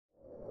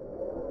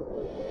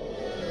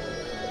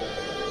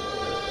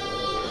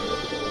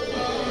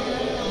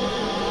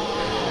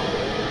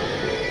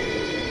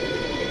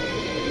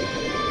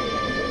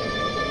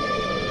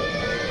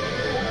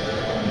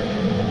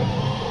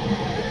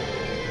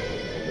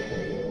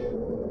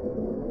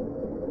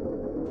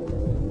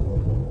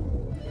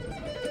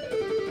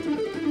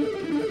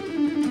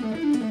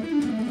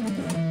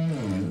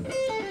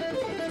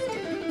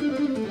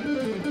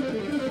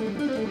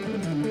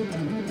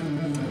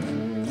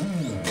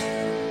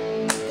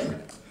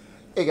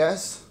Hey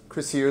guys,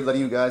 Chris here, letting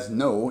you guys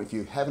know, if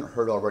you haven't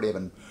heard already, I've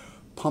been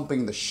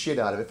pumping the shit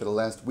out of it for the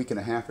last week and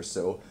a half or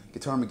so.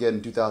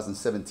 Gtmgdn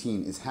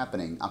 2017 is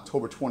happening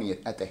October 20th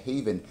at the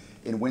Haven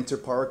in Winter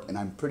Park, and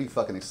I'm pretty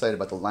fucking excited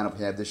about the lineup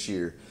we have this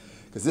year.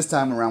 Because this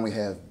time around we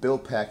have Bill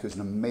Peck, who's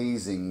an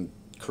amazing,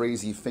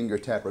 crazy finger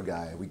tapper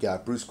guy. We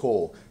got Bruce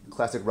Cole,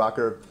 classic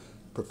rocker,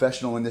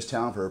 professional in this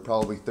town for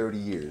probably 30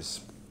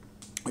 years.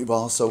 We've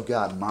also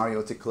got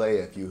Mario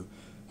Teclea. If you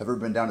ever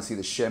been down to see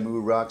the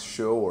Shamu Rocks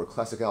show or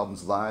classic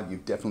albums live,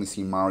 you've definitely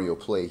seen Mario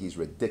play. He's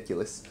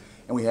ridiculous.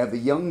 And we have the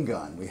young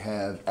gun. We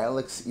have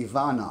Alex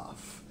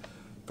Ivanov.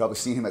 Probably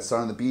seen him at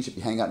Star on the Beach if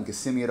you hang out in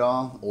Kissimmee at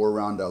all, or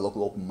around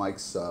local open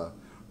mics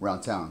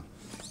around town.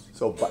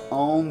 So by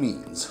all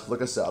means,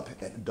 look us up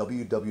at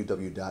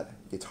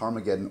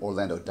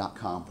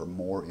www.gtmgdnorlando.com for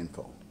more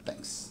info.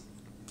 Thanks.